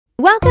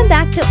Welcome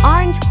back to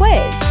Orange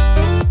Quiz.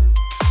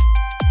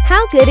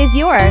 How good is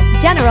your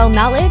general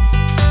knowledge?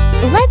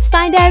 Let's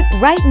find out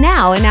right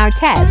now in our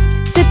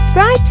test.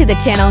 Subscribe to the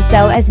channel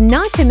so as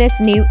not to miss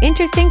new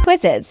interesting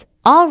quizzes.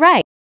 All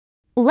right,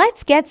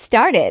 let's get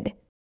started.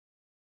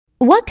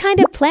 What kind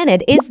of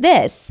planet is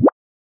this?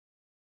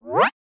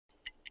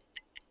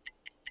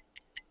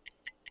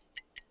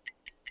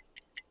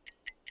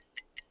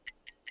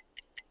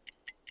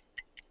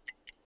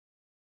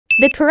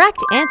 The correct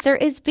answer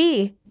is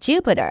B,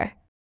 Jupiter.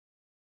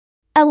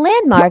 A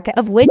landmark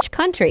of which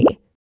country?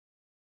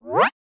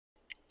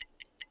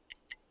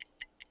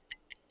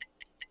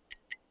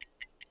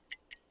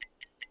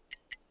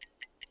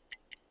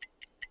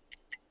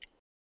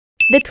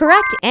 The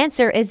correct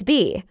answer is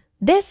B.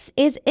 This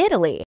is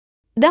Italy.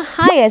 The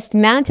highest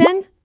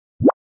mountain?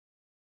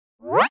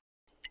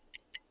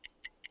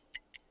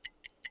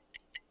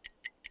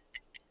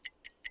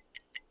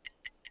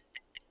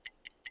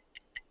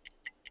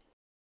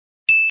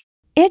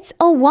 It's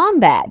a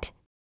wombat.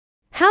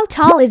 How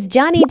tall is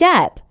Johnny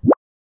Depp?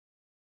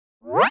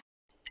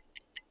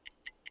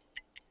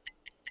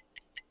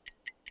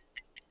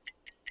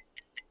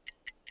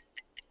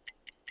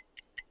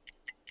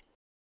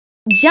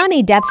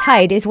 Johnny Depp's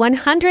height is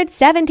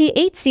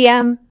 178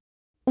 cm.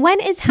 When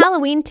is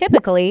Halloween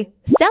typically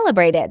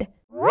celebrated?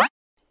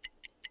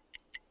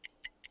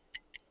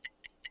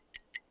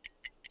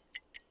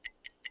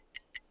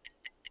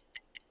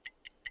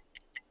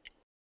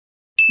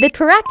 The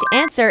correct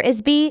answer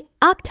is B,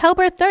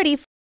 October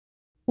 30th.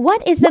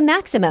 What is the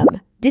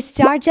maximum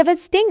discharge of a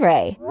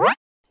stingray?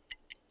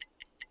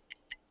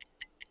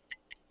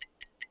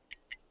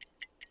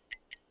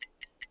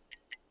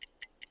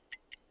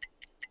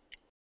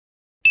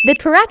 The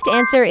correct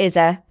answer is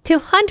a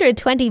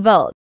 220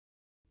 volts.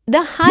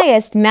 The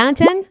highest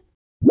mountain?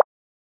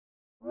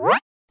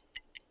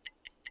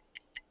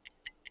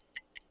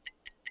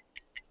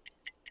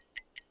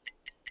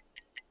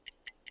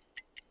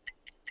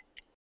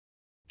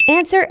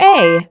 Answer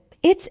A.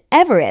 It's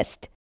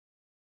Everest.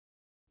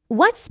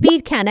 What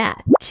speed can a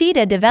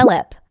cheetah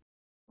develop?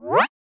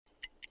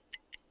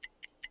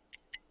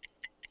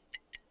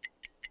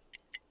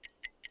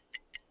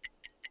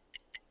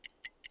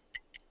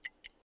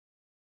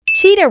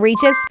 Cheetah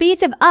reaches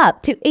speeds of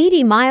up to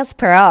 80 miles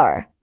per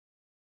hour.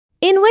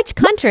 In which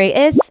country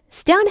is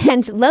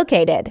Stonehenge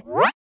located?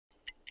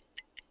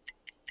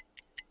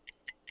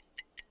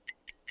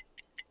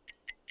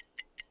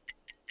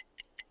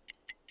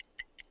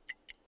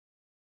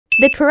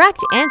 The correct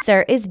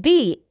answer is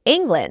B,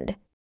 England.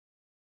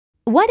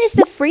 What is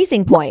the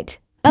freezing point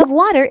of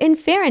water in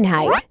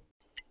Fahrenheit?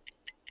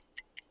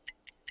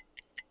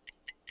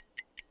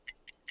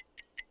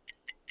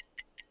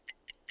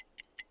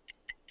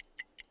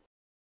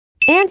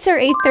 Answer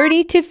A,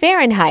 32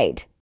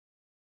 Fahrenheit.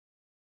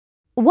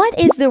 What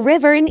is the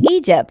river in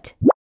Egypt?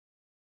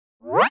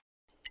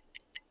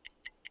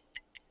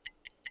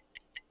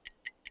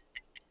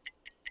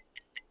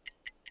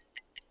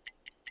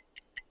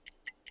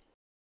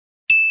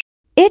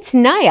 It's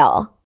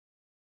Nile.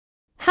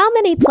 How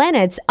many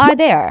planets are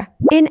there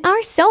in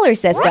our solar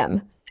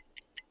system?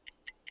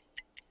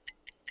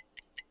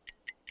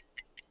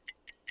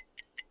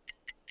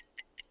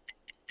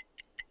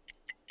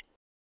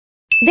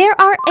 There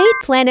are 8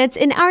 planets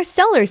in our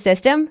solar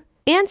system.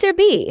 Answer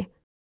B.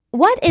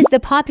 What is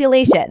the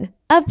population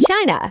of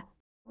China?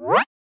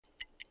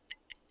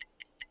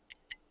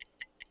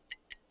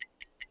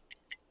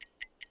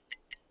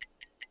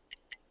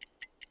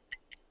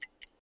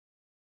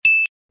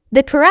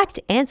 The correct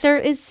answer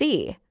is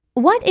C.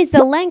 What is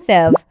the length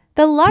of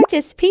the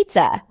largest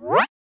pizza?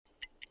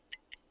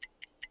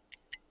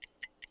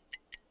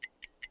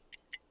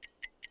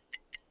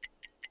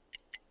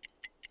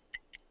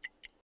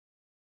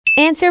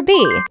 Answer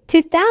B,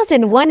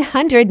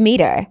 2,100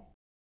 meter.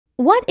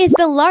 What is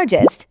the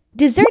largest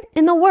dessert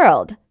in the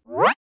world?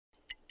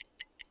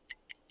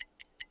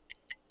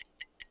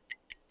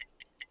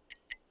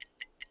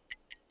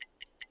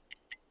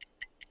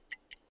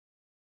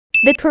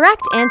 The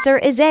correct answer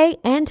is A,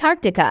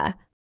 Antarctica.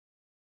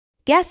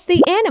 Guess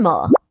the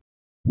animal.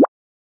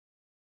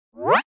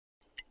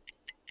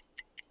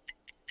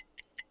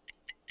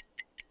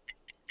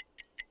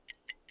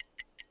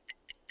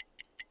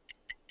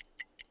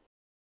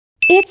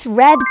 It's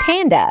red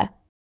panda.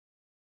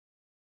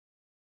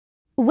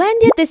 When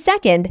did the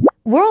Second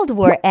World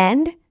War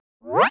end?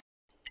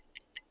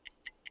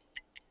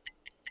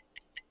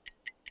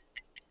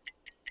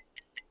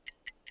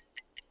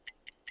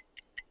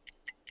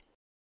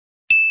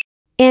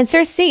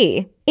 Answer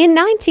C, in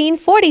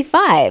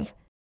 1945.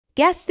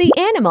 Guess the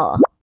animal.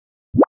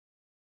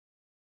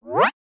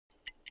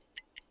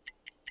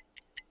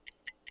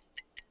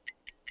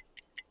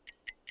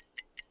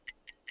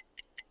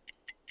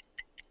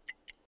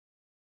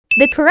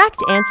 The correct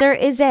answer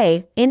is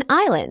A, in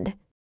Ireland.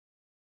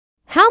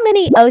 How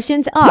many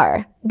oceans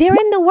are there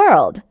in the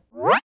world?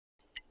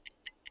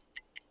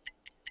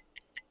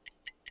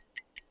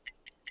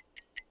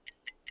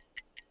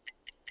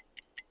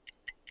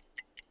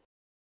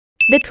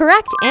 The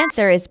correct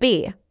answer is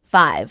B,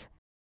 5.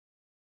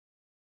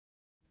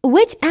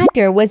 Which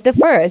actor was the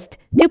first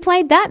to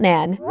play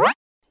Batman?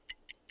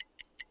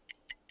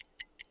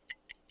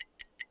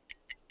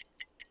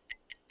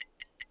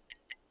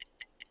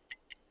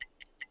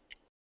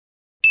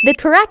 The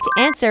correct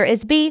answer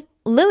is B.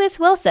 Lewis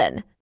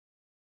Wilson.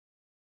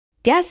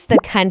 Guess the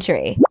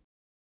country.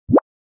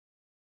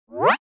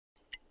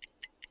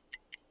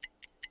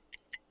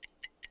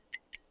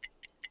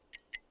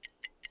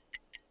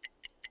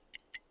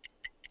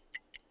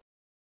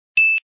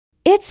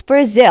 It's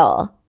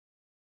Brazil.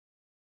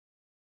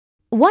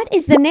 What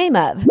is the name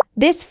of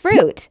this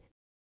fruit?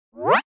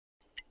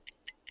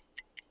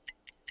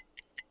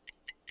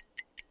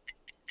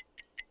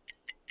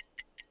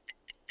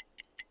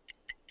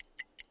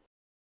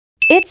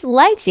 It's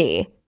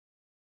lychee.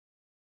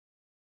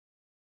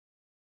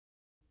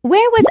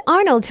 Where was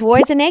Arnold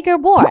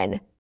Schwarzenegger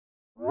born?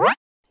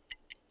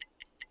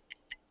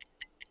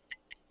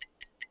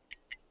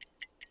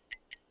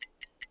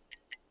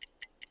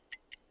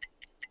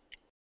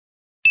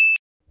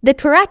 The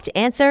correct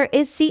answer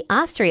is C.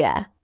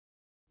 Austria.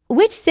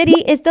 Which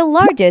city is the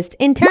largest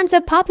in terms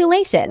of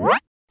population?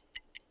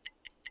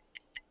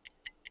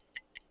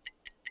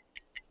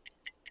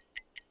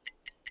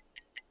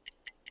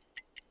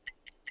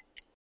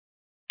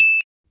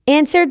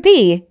 Answer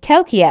B.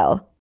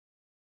 Tokyo.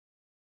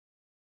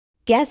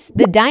 Guess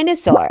the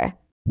dinosaur.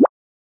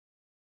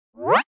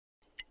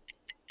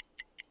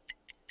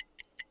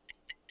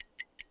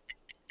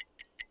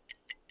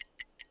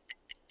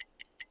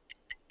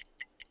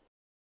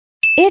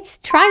 It's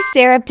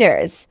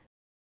Triceratops.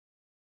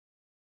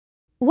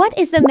 What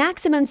is the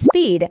maximum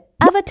speed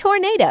of a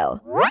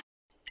tornado?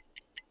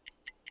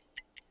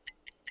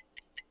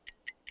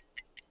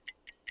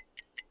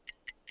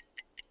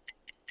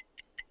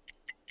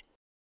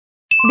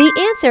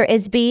 The answer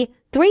is B.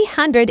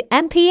 300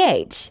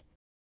 mph.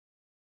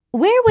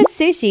 Where was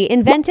sushi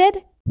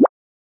invented?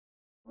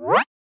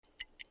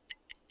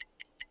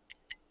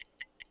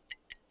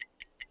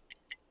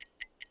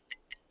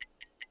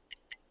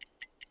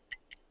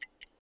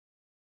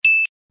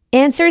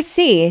 Answer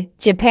C.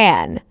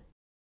 Japan.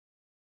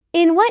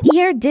 In what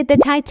year did the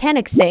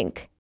Titanic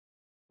sink?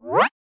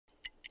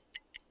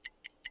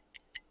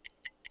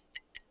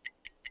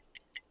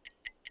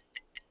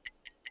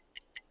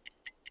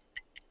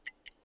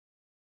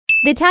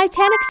 The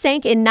Titanic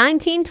sank in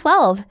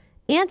 1912.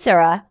 Answer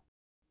A.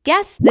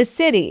 Guess the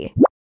city.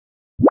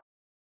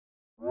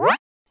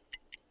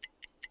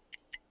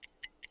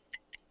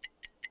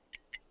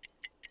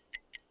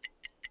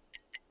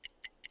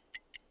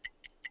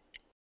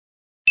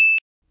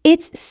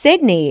 It's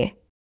Sydney.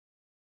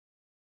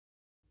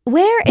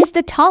 Where is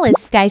the tallest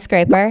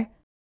skyscraper?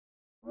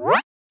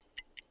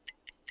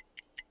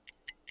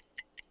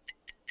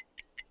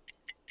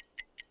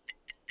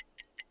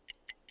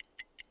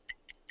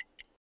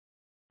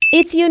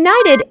 It's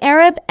United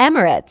Arab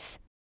Emirates.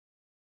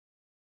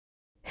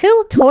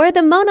 Who tore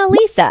the Mona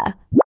Lisa?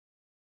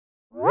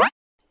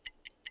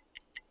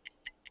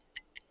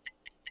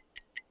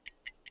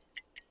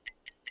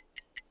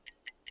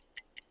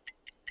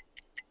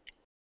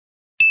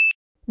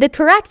 The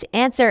correct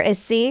answer is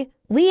C.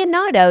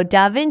 Leonardo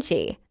da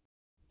Vinci.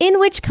 In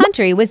which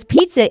country was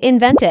pizza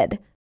invented?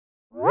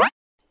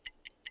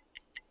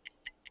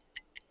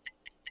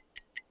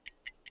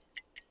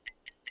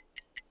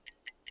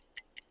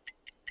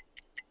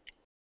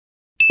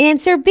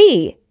 Answer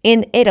B.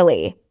 In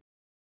Italy.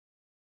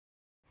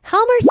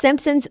 Homer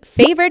Simpson's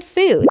favorite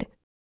food?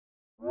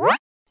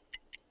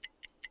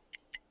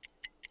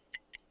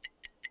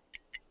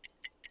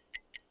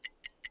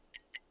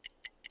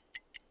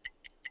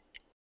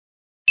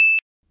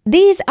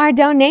 These are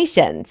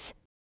donations.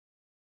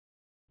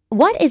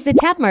 What is the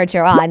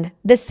temperature on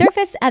the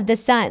surface of the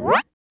sun?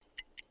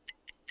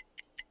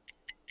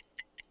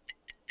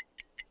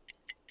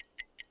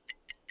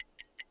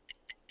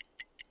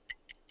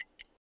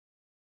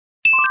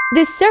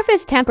 The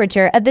surface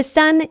temperature of the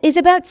sun is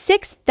about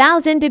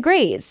 6,000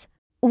 degrees.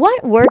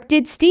 What work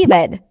did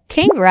Stephen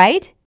King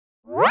write?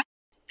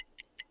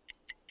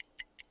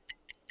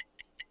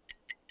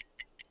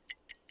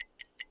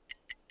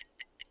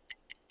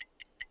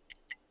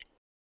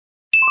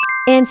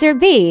 Answer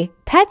B.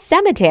 Pet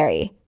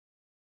Sematary.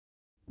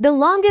 The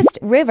longest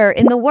river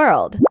in the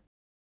world.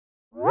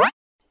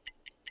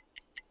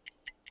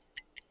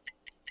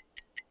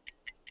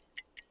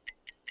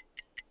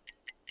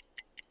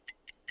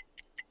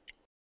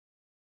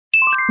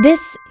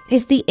 This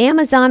is the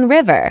Amazon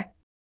River.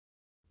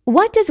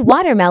 What does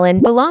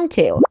watermelon belong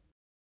to?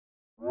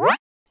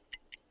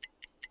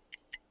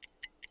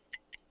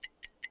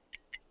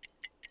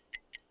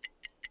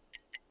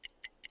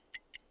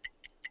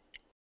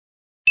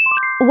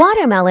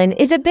 Watermelon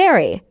is a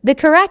berry. The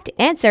correct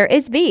answer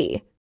is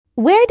B.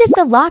 Where does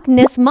the Loch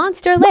Ness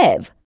Monster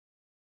live?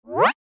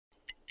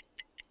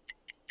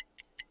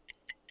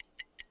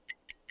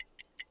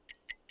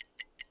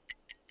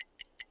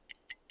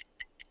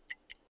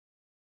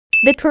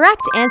 The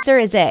correct answer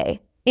is A.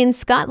 In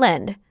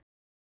Scotland.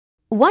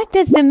 What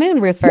does the moon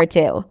refer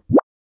to?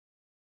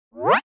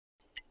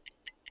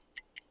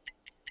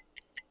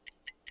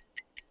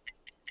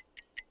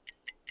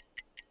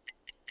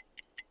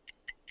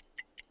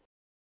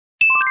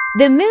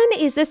 The moon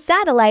is the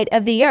satellite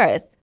of the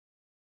Earth.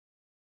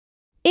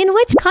 In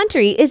which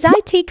country is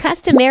it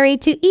customary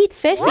to eat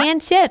fish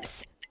and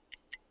chips?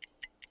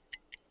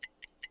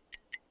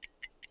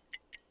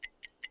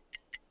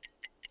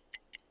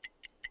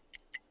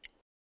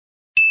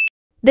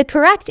 The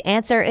correct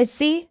answer is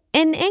C,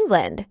 in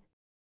England.